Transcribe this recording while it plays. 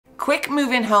quick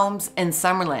move-in homes in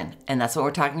Summerlin. And that's what we're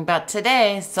talking about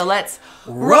today. So let's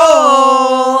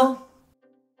roll!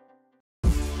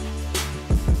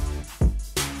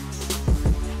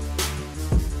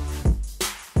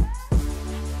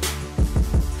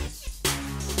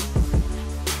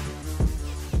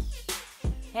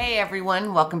 Hey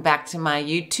everyone, welcome back to my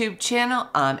YouTube channel.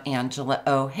 I'm Angela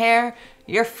O'Hare,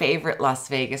 your favorite Las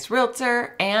Vegas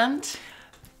realtor and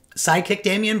sidekick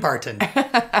Damian Barton.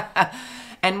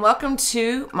 And welcome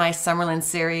to my Summerlin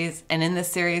series. And in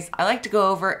this series, I like to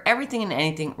go over everything and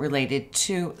anything related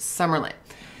to Summerlin.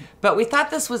 But we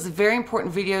thought this was a very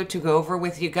important video to go over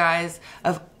with you guys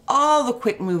of all the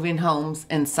quick move-in homes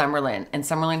in Summerlin. And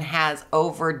Summerlin has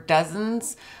over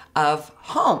dozens of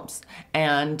homes.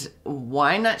 And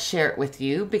why not share it with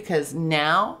you? Because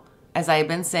now, as I've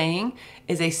been saying,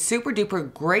 is a super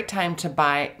duper great time to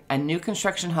buy a new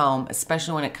construction home,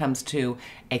 especially when it comes to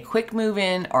a quick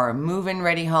move-in or a move-in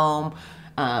ready home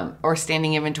or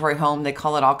standing inventory home. They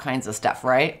call it all kinds of stuff,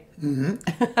 right?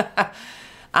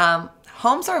 Mm-hmm.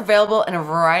 Homes are available in a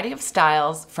variety of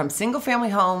styles, from single-family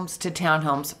homes to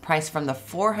townhomes, priced from the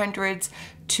 400s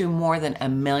to more than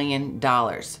 $1 million.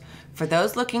 For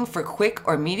those looking for quick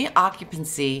or immediate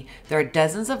occupancy, there are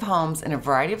dozens of homes in a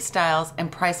variety of styles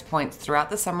and price points throughout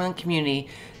the Summerlin community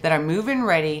that are move-in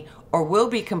ready or will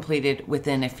be completed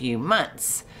within a few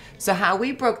months. So how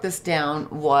we broke this down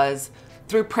was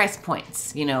through price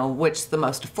points, you know, which the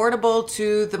most affordable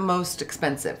to the most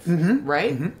expensive,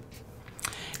 right? Mm-hmm.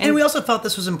 And we also thought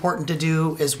this was important to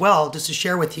do as well, just to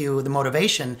share with you the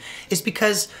motivation, is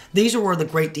because these are where the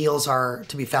great deals are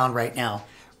to be found right now.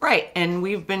 Right, and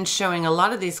we've been showing a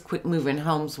lot of these quick move-in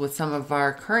homes with some of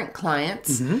our current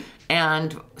clients,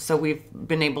 and so we've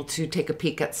been able to take a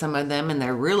peek at some of them, and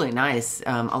they're really nice.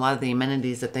 A lot of the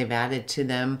amenities that they've added to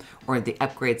them, or the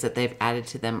upgrades that they've added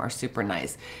to them, are super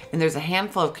nice. And there's a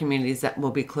handful of communities that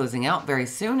will be closing out very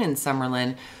soon in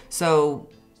Summerlin, so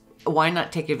why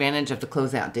not take advantage of the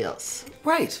closeout deals?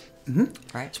 Right.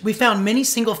 Right. So we found many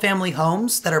single-family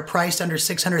homes that are priced under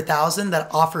 $600,000 that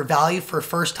offer value for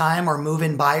first-time or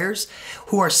move-in buyers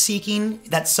who are seeking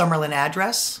that Summerlin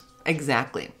address.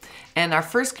 Exactly. And our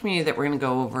first community that we're going to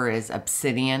go over is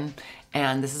Obsidian,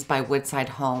 and this is by Woodside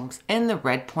Homes in the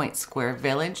Red Point Square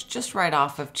Village, just right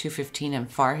off of 215 and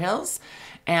Far Hills.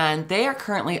 And they are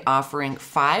currently offering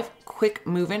 5 quick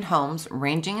move-in homes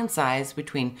ranging in size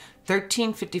between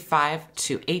 1355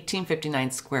 to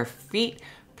 1859 square feet,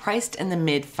 priced in the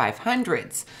mid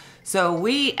 500s. So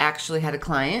we actually had a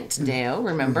client, Deo,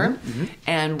 remember?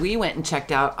 And we went and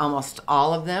checked out almost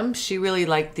all of them. She really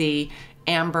liked the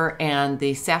amber and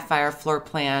the sapphire floor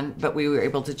plan, but we were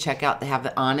able to check out, they have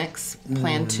the onyx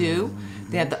plan 2,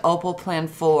 they have the opal plan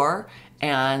 4,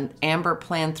 and amber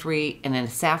plan 3, and then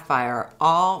sapphire,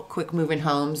 all quick move-in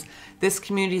homes. This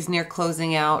community is near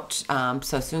closing out,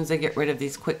 so as soon as they get rid of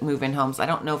these quick move-in homes, I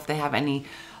don't know if they have any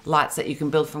lots that you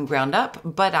can build from ground up,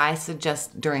 but I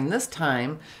suggest during this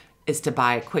time is to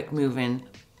buy a quick move-in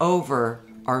over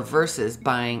or versus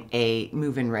buying a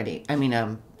move-in ready. I mean,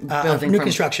 building new from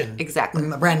construction. Exactly.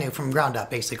 Brand new from ground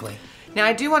up, basically. Now,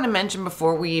 I do want to mention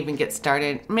before we even get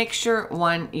started, make sure,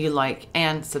 one, you like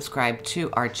and subscribe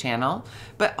to our channel,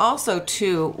 but also,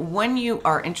 two, when you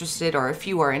are interested, or if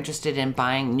you are interested in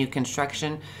buying new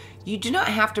construction, you do not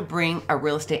have to bring a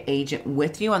real estate agent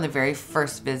with you on the very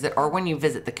first visit or when you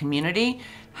visit the community.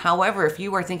 However, if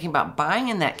you are thinking about buying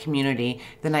in that community,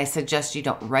 then I suggest you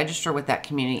don't register with that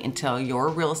community until your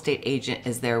real estate agent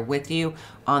is there with you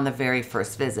on the very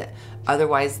first visit.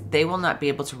 Otherwise, they will not be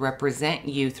able to represent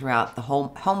you throughout the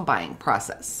whole home buying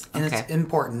process. And it's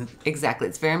important. Exactly,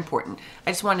 it's very important. I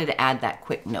just wanted to add that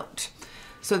quick note.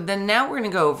 So then now we're going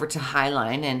to go over to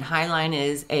Highline, and Highline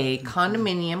is a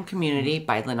condominium community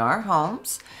by Lennar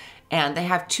Homes, and they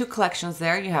have 2 collections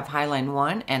there. You have Highline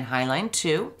 1 and Highline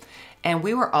 2, and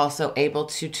we were also able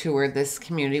to tour this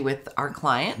community with our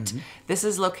client. This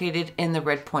is located in the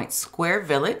Red Point Square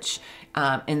Village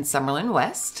in Summerlin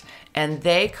West, and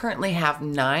they currently have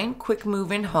 9 quick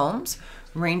move-in homes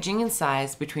ranging in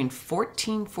size between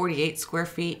 1448 square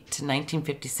feet to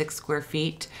 1956 square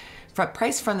feet.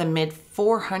 Price from the mid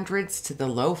 400s to the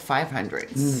low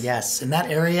 500s. Yes, in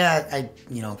that area,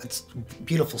 it's a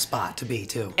beautiful spot to be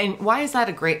too. And why is that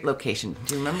a great location?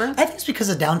 Do you remember? I think it's because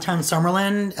of downtown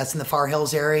Summerlin. That's in the Far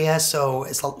Hills area, so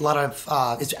it's a lot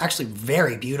of. It's actually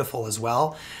very beautiful as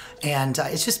well, and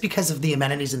it's just because of the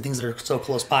amenities and things that are so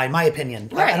close by. In my opinion,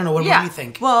 Right. I don't know what do you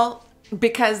think. Well,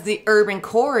 Because the urban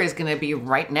core is going to be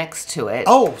right next to it.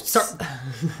 Oh, sorry.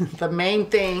 The main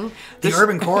thing. The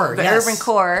urban core, the yes. urban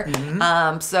core.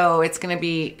 So it's going to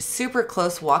be super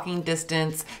close walking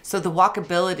distance. So the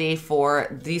walkability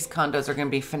for these condos are going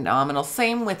to be phenomenal.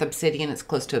 Same with Obsidian. It's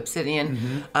close to Obsidian.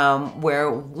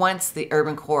 Where once the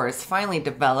urban core is finally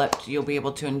developed, you'll be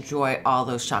able to enjoy all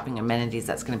those shopping amenities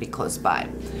that's going to be close by.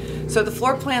 So the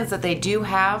floor plans that they do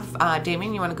have,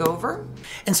 Damien, you want to go over?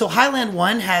 And so Highland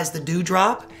 1 has the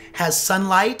dewdrop, has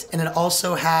sunlight, and it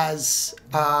also has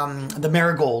the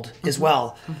marigold as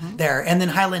well there. And then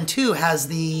Highland 2 has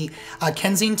the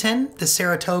Kensington, the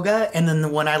Saratoga, and then the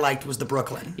one I liked was the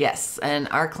Brooklyn. Yes, and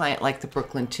our client liked the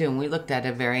Brooklyn too. And we looked at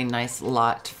a very nice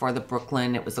lot for the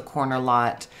Brooklyn. It was a corner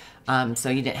lot. So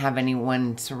you didn't have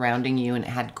anyone surrounding you, and it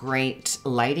had great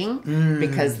lighting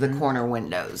because the corner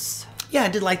windows. Yeah, I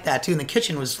did like that too. And the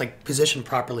kitchen was like positioned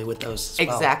properly with those as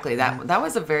well. Exactly. That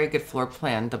was a very good floor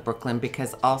plan, the Brooklyn,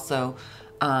 because also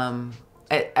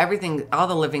everything, all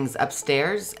the living's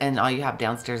upstairs, and all you have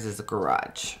downstairs is a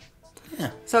garage.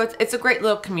 Yeah. So it's a great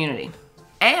little community.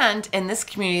 And in this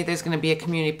community, there's going to be a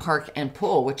community park and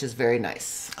pool, which is very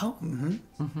nice. Oh,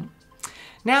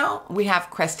 Now we have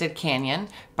Crested Canyon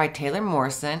by Taylor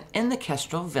Morrison in the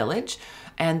Kestrel Village.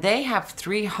 And they have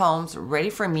 3 homes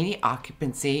ready for immediate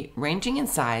occupancy, ranging in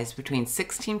size between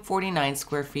 1,649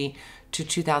 square feet to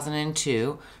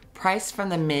 2,002, priced from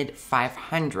the mid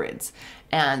 500s.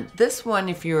 And this one,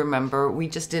 if you remember, we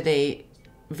just did a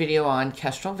video on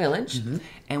Kestrel Village,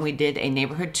 and we did a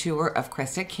neighborhood tour of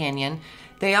Crested Canyon.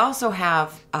 They also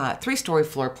have 3-story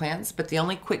floor plans, but the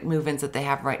only quick move-ins that they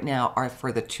have right now are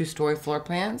for the 2-story floor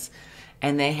plans,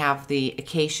 and they have the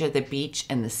acacia, the beech,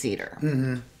 and the cedar.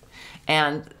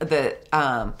 And the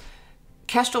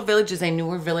Kestrel Village is a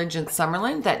newer village in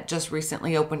Summerlin that just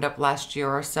recently opened up last year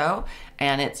or so,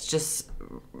 and it's just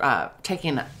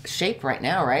taking shape right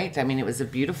now, right? I mean, it was the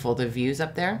views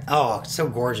up there. Oh, so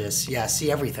gorgeous. Yeah,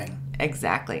 see everything.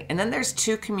 Exactly. And then there's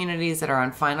 2 communities that are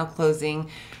on final closing.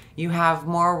 You have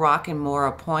Mora Rock and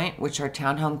Mora Point, which are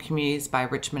townhome communities by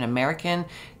Richmond American.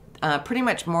 Pretty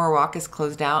much Mora Rock is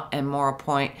closed out, and Mora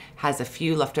Point has a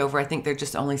few left over. I think they're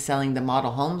just only selling the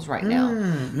model homes right now.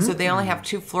 So they only have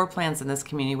 2 floor plans in this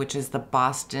community, which is the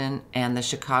Boston and the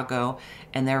Chicago,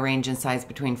 and their range in size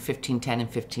between 1510 and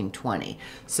 1520.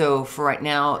 So for right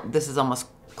now, this is almost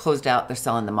closed out. They're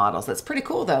selling the models. That's pretty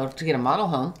cool, though, to get a model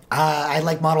home. I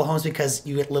like model homes because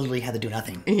you literally had to do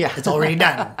nothing. Yeah. It's already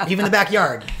done. Even the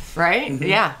backyard. Right?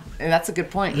 Yeah. And that's a good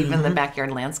point. Even the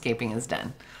backyard landscaping is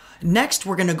done. Next,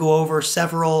 we're going to go over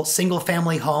several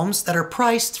single-family homes that are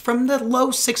priced from the low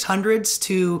 600s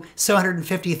to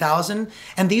 750,000,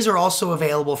 and these are also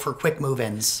available for quick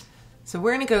move-ins. So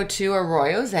we're going to go to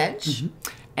Arroyo's Edge,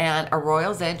 and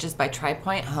Arroyo's Edge is by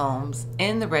Tri-Point Homes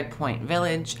in the Red Point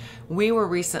Village. We were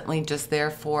recently just there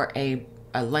for a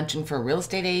luncheon for real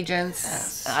estate agents.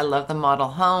 Yes. I love the model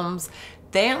homes.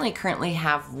 They only currently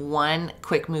have 1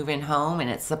 quick move-in home, and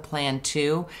it's the Plan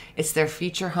 2. It's their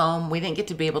feature home. We didn't get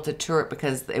to be able to tour it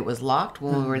because it was locked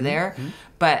when we were there.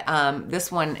 But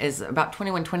this one is about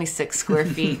 2126 square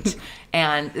feet,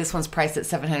 and this one's priced at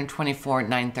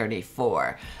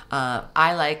 $724,934.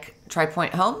 I like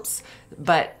Tri-Point Homes,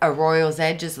 but Arroyo's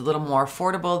Edge is a little more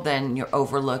affordable than your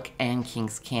Overlook and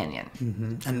Kings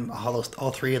Canyon. And all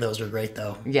 3 of those are great,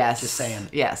 though. Yes. Just saying.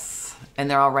 Yes.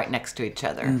 And they're all right next to each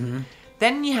other.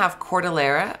 Then you have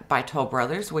Cordillera by Toll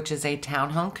Brothers, which is a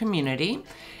townhome community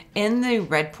in the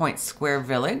Red Point Square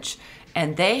Village.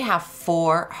 And they have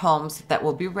 4 homes that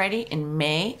will be ready in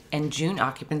May and June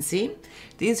occupancy.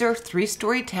 These are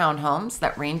 3-story townhomes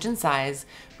that range in size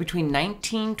between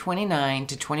 1929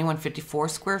 to 2154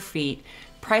 square feet,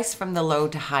 priced from the low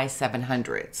to high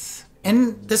 700s.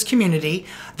 In this community,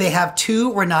 they have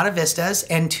 2 Renata Vistas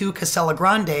and 2 Casella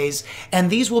Grandes,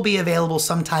 and these will be available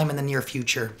sometime in the near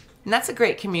future. And that's a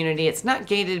great community. It's not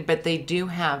gated, but they do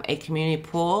have a community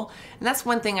pool. And that's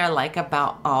one thing I like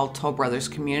about all Toll Brothers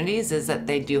communities is that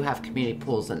they do have community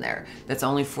pools in there. That's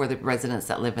only for the residents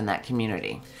that live in that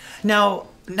community. Now,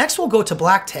 next we'll go to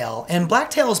Blacktail, and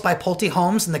Blacktail is by Pulte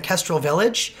Homes in the Kestrel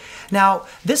Village. Now,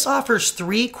 this offers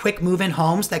 3 quick move-in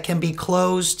homes that can be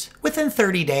closed within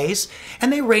 30 days,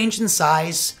 and they range in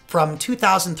size from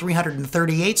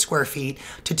 2,338 square feet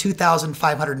to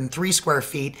 2,503 square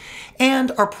feet,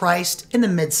 and are priced in the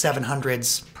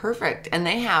mid-700s. Perfect. And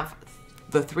they have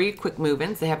the 3 quick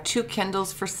move-ins. They have 2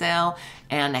 Kendalls for sale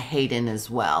and a Hayden as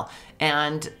well.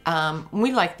 And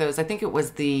we like those. I think it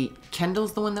was the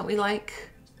Kendall's the one that we like.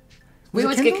 We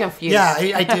always get confused. Yeah,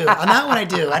 I do. On that one, I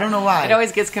do. I don't know why. It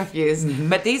always gets confused.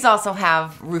 But these also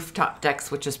have rooftop decks,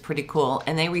 which is pretty cool.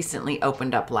 And they recently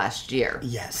opened up last year.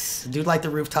 Yes. I do like the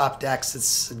rooftop decks.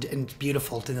 It's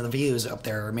beautiful. The views up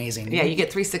there are amazing. Yeah, you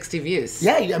get 360 views.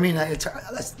 Yeah, I mean, it's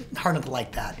hard not to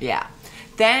like that. Yeah.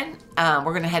 Then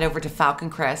we're going to head over to Falcon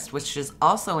Crest, which is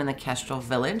also in the Kestrel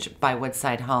Village by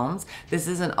Woodside Homes. This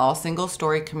is an all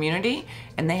single-story community,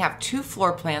 and they have 2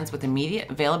 floor plans with immediate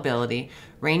availability,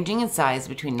 ranging in size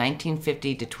between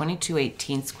 1950 to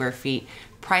 2218 square feet,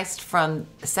 priced from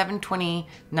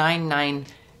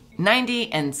 $729,990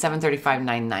 and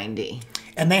 $735,990.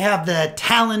 And they have the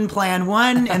Talon Plan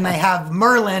 1, and they have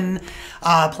Merlin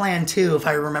Plan 2, if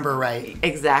I remember right.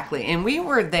 Exactly. And we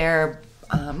were there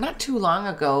not too long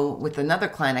ago with another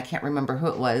client. I can't remember who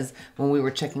it was when we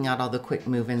were checking out all the quick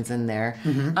move-ins in there.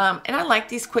 And I like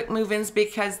these quick move-ins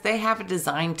because they have a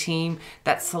design team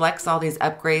that selects all these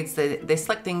upgrades. They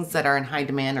select things that are in high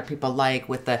demand or people like,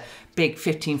 with the big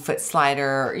 15-foot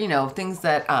slider, things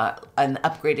that an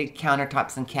upgraded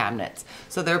countertops and cabinets.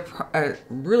 So they're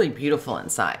really beautiful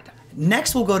inside.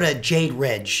 Next, we'll go to Jade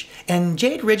Ridge. And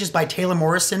Jade Ridge is by Taylor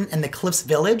Morrison and the Cliffs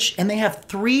Village. And they have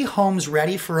 3 homes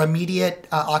ready for immediate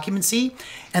occupancy.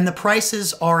 And the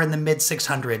prices are in the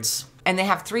mid-600s. And they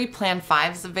have 3 Plan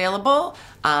 5s available.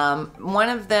 2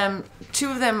 of them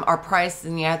are priced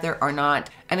and the other are not.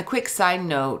 And a quick side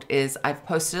note is I've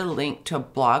posted a link to a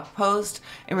blog post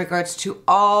in regards to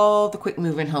all the quick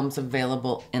move-in homes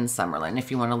available in Summerlin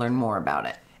if you want to learn more about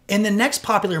it. And the next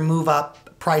popular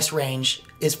move-up price range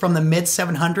is from the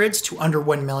mid-700s to under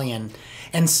 $1 million.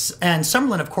 And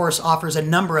Summerlin, of course, offers a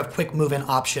number of quick move-in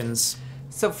options.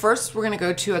 So first, we're going to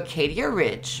go to Acadia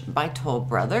Ridge by Toll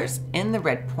Brothers in the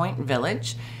Red Point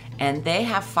Village. And they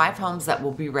have 5 homes that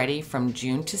will be ready from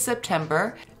June to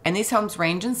September. And these homes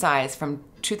range in size from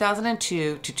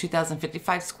 2,002 to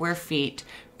 2,055 square feet,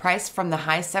 priced from the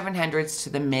high 700s to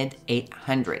the mid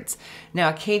 800s. Now,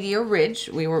 Acadia Ridge,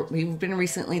 we've been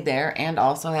recently there and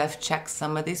also have checked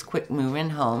some of these quick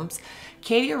move-in homes.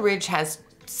 Acadia Ridge has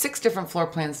 6 different floor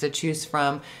plans to choose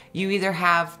from. You either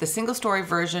have the single-story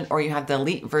version or you have the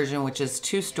elite version, which is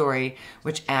 2-story,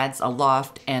 which adds a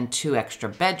loft and 2 extra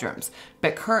bedrooms.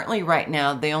 But currently, right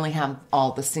now, they only have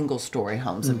all the single-story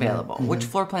homes available. Which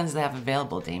floor plans do they have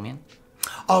available, Damien?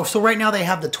 Oh, so right now they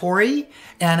have the Tory,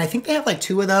 and I think they have like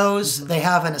 2 of those. They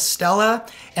have an Estella,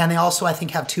 and they also, I think,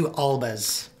 have 2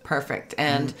 Albas. Perfect.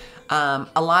 And a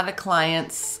lot of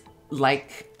clients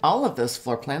like all of those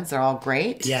floor plans. They're all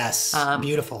great. Yes,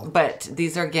 beautiful. But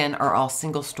these are all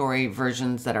single-story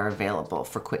versions that are available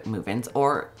for quick move-ins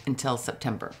or until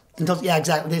September. Yeah,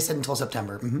 exactly. They said until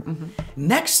September.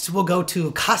 Next, we'll go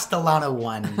to Castellano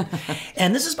 1.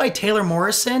 And this is by Taylor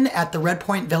Morrison at the Red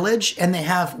Point Village. And they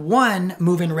have 1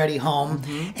 move-in ready home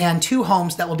and 2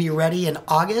 homes that will be ready in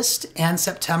August and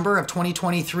September of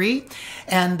 2023.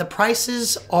 And the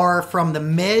prices are from the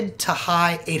mid to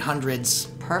high 800s.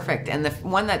 Perfect. And the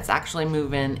one that's actually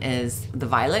move-in is the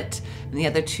Violet. And the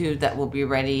other 2 that will be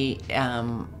ready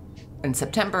in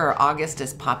September or August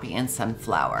is Poppy and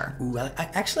Sunflower. Ooh, I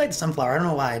actually like the Sunflower. I don't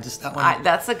know why. Just that one.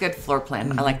 That's a good floor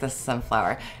plan. I like the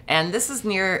Sunflower. And this is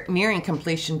nearing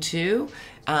completion too.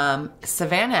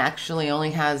 Savannah actually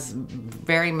only has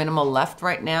very minimal left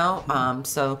right now.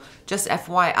 So just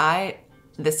FYI,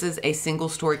 this is a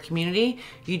single-story community.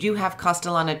 You do have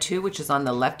Castellano 2, which is on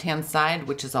the left-hand side,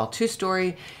 which is all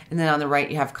 2-story. And then on the right,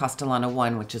 you have Castellano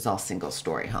 1, which is all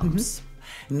single-story homes.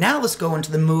 Now let's go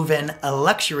into the move-in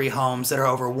luxury homes that are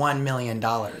over $1 million.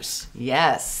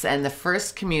 Yes, and the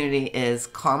first community is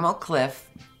Carmel Cliff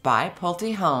by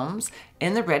Pulte Homes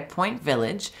in the Red Point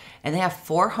Village. And they have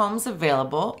 4 homes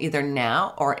available either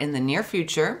now or in the near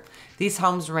future. These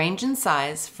homes range in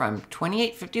size from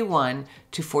 2,851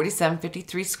 to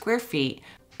 4,753 square feet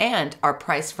and are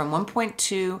priced from $1.2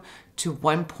 to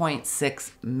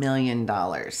 $1.6 million.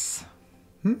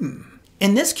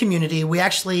 In this community, we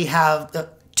actually have the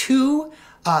 2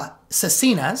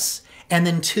 Cecinas and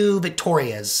then 2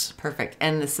 Victorias. Perfect.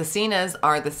 And the Cecinas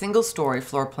are the single-story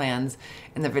floor plans,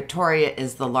 and the Victoria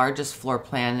is the largest floor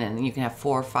plan, and you can have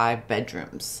 4 or 5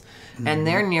 bedrooms. And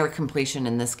they're near completion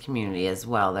in this community as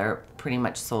well. They're pretty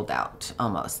much sold out,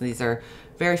 almost. These are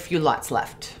very few lots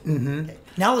left.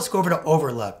 Now let's go over to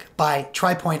Overlook by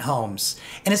Tri-Point Homes.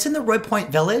 And it's in the Red Point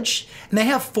Village, and they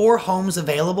have 4 homes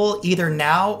available either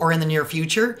now or in the near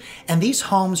future. And these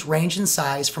homes range in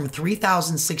size from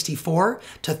 3,064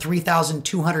 to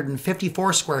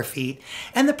 3,254 square feet.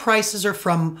 And the prices are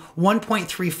from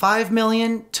 $1.35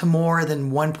 million to more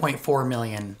than $1.4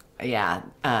 million. Yeah.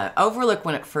 Overlook,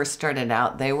 when it first started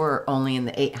out, they were only in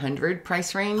the 800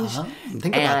 price range.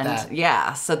 Think about that.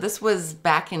 Yeah. So this was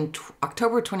back in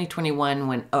October 2021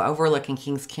 when Overlook in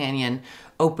Kings Canyon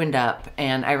opened up.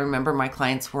 And I remember my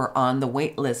clients were on the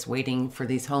wait list waiting for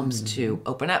these homes to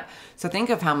open up. So think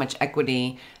of how much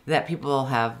equity that people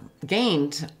have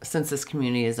gained since this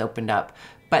community has opened up.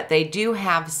 But they do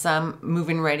have some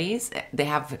move-in readies. They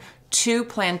have 2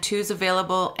 Plan 2s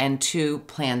available and 2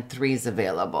 Plan 3s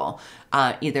available,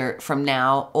 either from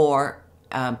now or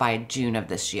by June of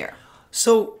this year.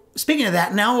 So speaking of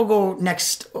that, now we'll go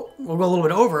a little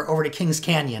bit over to Kings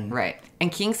Canyon. Right.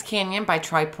 And Kings Canyon by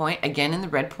Tri-Point, again in the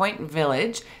Red Point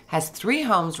Village, has 3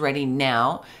 homes ready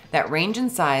now that range in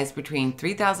size between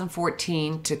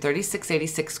 3,014 to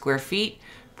 3,686 square feet,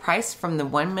 priced from the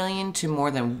 $1 million to more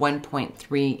than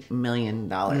 $1.3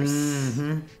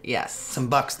 million. Yes. Some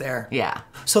bucks there. Yeah.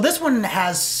 So this one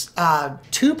has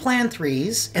 2 Plan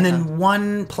 3s and then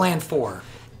 1 Plan 4.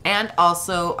 And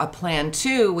also a Plan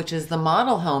 2, which is the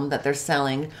model home that they're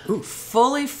selling,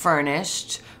 fully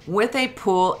furnished with a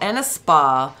pool and a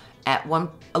spa at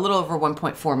a little over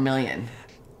 $1.4 million.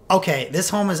 Okay, this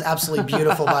home is absolutely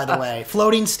beautiful, by the way.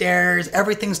 Floating stairs,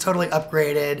 everything's totally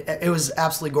upgraded. It was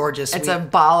absolutely gorgeous. It's a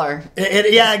baller.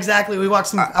 Yeah, exactly. We walked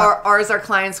some... or as our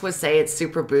clients would say, it's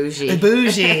super bougie.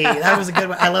 Bougie. That was a good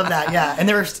one. I love that, yeah. And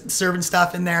they were serving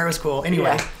stuff in there. It was cool.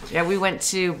 Anyway. Yeah, we went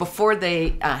to, before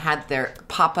they had their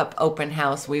pop-up open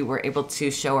house, we were able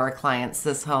to show our clients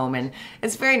this home. And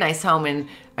it's a very nice home. And,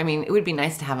 I mean, it would be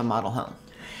nice to have a model home.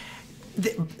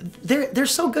 They're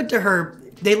so good to her.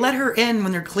 They let her in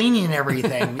when they're cleaning and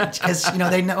everything because,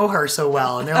 they know her so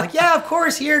well. And they're like, yeah, of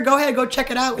course, here, go ahead, go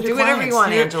check it out with your clients. Do whatever you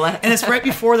want, Angela. And it's right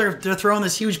before they're throwing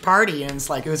this huge party. And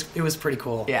it's like, it was pretty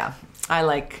cool. Yeah. I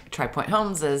like Tri-Point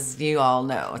Homes, as you all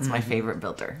know. It's my favorite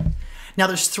builder. Now,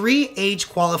 there's 3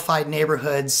 age-qualified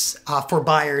neighborhoods for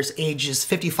buyers ages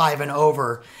 55 and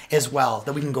over as well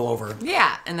that we can go over.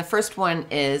 Yeah, and the first one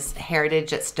is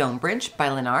Heritage at Stonebridge by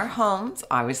Lennar Homes,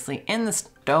 obviously in the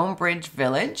Stonebridge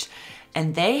Village.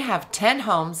 And they have 10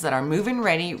 homes that are move-in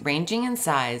ready, ranging in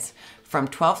size from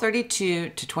 1,232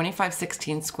 to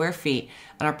 2,516 square feet,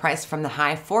 and are priced from the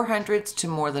high 400s to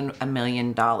more than $1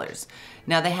 million.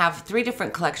 Now, they have 3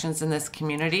 different collections in this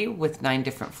community with 9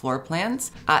 different floor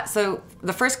plans. So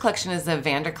the first collection is the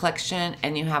Vander collection,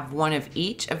 and you have 1 of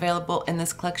each available in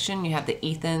this collection. You have the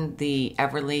Ethan, the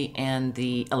Everly, and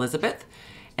the Elizabeth.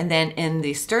 And then in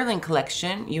the Sterling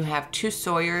collection, you have 2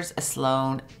 Sawyers, a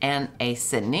Sloan, and a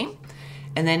Sydney.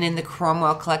 And then in the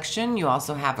Cromwell collection, you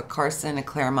also have a Carson, a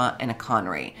Claremont, and a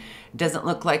Connery. It doesn't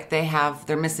look like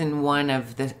they're missing one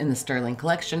in the Sterling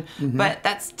collection, but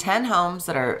that's 10 homes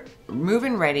that are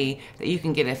move-in ready that you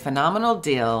can get a phenomenal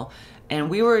deal. And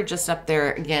we were just up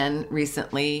there again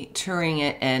recently touring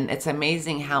it, and it's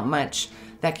amazing how much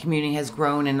that community has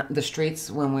grown in the streets.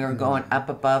 When we were going up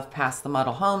above past the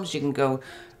model homes, you can go.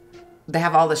 They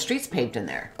have all the streets paved in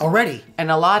there already.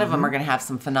 And a lot of them are going to have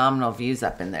some phenomenal views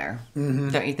up in there.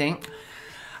 Don't you think?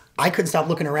 I couldn't stop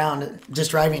looking around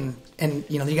just driving, and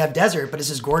you have desert, but it's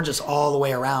just gorgeous all the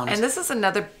way around. And this is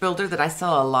another builder that I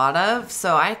sell a lot of,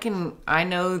 so I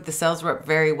know the sales rep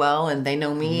very well, and they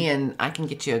know me, and I can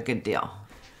get you a good deal.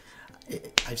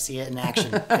 I see it in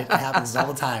action. It happens all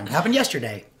the time. It happened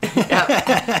yesterday. Yep.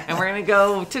 And we're going to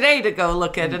go today to go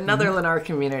look at another Lennar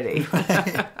community.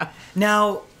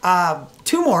 Now,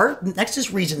 2 more. Next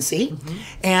is Regency.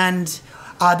 And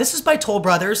this is by Toll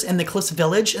Brothers in the Cliffs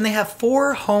Village. And they have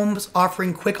 4 homes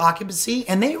offering quick occupancy.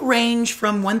 And they range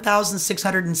from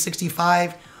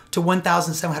 1,665 to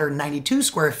 1,792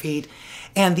 square feet.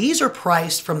 And these are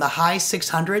priced from the high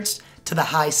 600s to the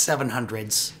high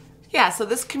 700s. Yeah, so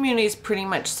this community is pretty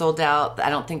much sold out. I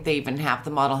don't think they even have the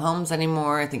model homes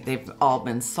anymore. I think they've all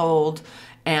been sold.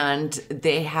 And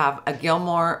they have a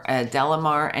Gilmore, a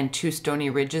Delamar, and 2 Stony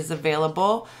Ridges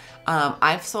available.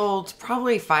 I've sold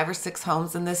probably 5 or 6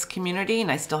 homes in this community, and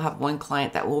I still have 1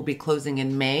 client that will be closing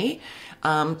in May.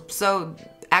 So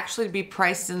actually to be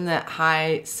priced in the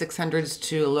high 600s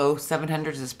to low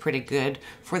 700s is pretty good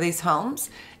for these homes.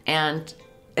 And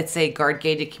it's a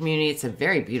guard-gated community. It's a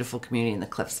very beautiful community in the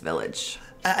Cliffs Village.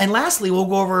 And lastly, we'll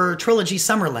go over Trilogy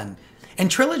Summerlin.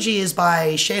 And Trilogy is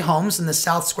by Shea Homes in the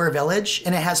South Square Village,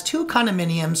 and it has 2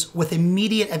 condominiums with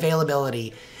immediate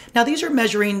availability. Now, these are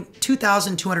measuring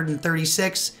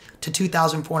 2,236 to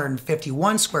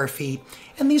 2,451 square feet,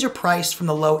 and these are priced from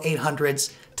the low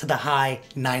 800s to the high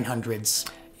 900s.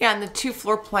 Yeah, and the 2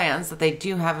 floor plans that they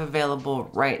do have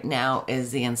available right now is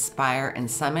the Inspire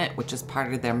and Summit, which is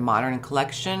part of their modern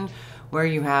collection, where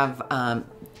you have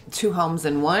 2 homes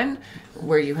in one,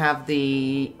 where you have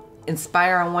the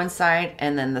Inspire on one side,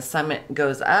 and then the summit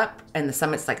goes up, and the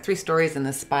summit's like 3 stories and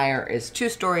the spire is 2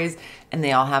 stories, and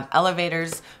they all have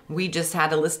elevators. We just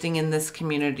had a listing in this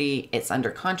community. It's under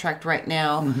contract right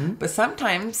now. But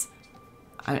sometimes,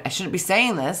 I shouldn't be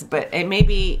saying this, but it may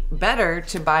be better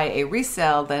to buy a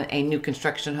resale than a new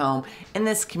construction home in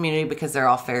this community because they're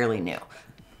all fairly new.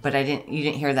 But you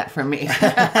didn't hear that from me.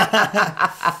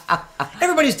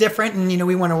 Everybody's different, and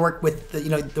we want to work with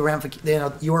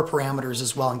your parameters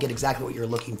as well and get exactly what you're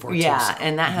looking for. Yeah,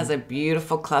 and that has a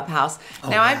beautiful clubhouse.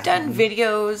 Now, I've done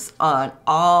videos on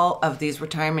all of these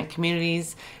retirement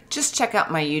communities. Just check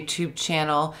out my YouTube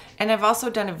channel, and I've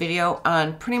also done a video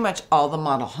on pretty much all the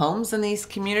model homes in these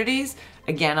communities,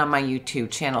 again on my YouTube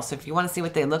channel. So if you want to see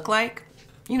what they look like,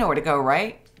 you know where to go,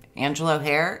 right? Angela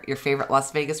O'Hare, your favorite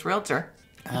Las Vegas realtor.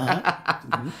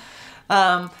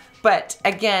 But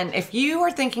again, if you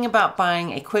are thinking about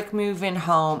buying a quick move-in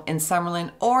home in Summerlin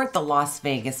or the Las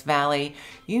Vegas Valley,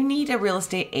 you need a real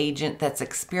estate agent that's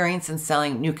experienced in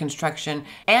selling new construction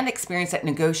and experience at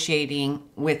negotiating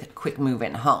with quick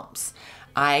move-in homes.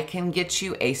 I can get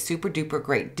you a super duper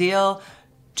great deal.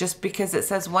 Just because it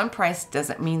says one price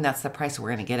doesn't mean that's the price we're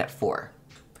going to get it for.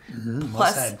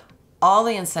 Plus, all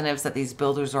the incentives that these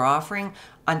builders are offering,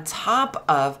 on top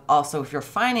of also if you're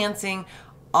financing,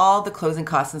 all the closing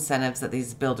cost incentives that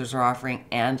these builders are offering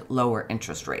and lower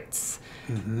interest rates.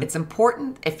 It's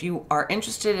important if you are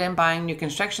interested in buying new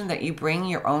construction that you bring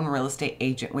your own real estate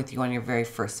agent with you on your very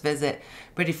first visit.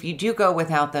 But if you do go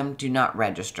without them, do not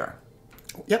register.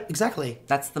 Yep, exactly.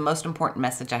 That's the most important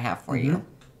message I have for you.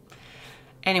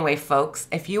 Anyway, folks,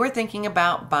 if you are thinking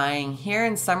about buying here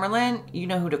in Summerlin, you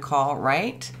know who to call,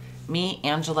 right? Me,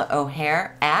 Angela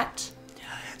O'Hare, at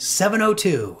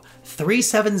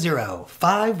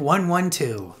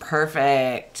 702-370-5112.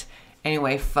 Perfect.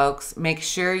 Anyway, folks, make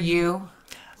sure you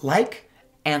like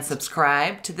and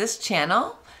subscribe to this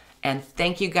channel. And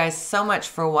thank you guys so much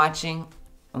for watching.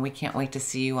 And we can't wait to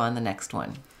see you on the next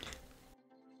one.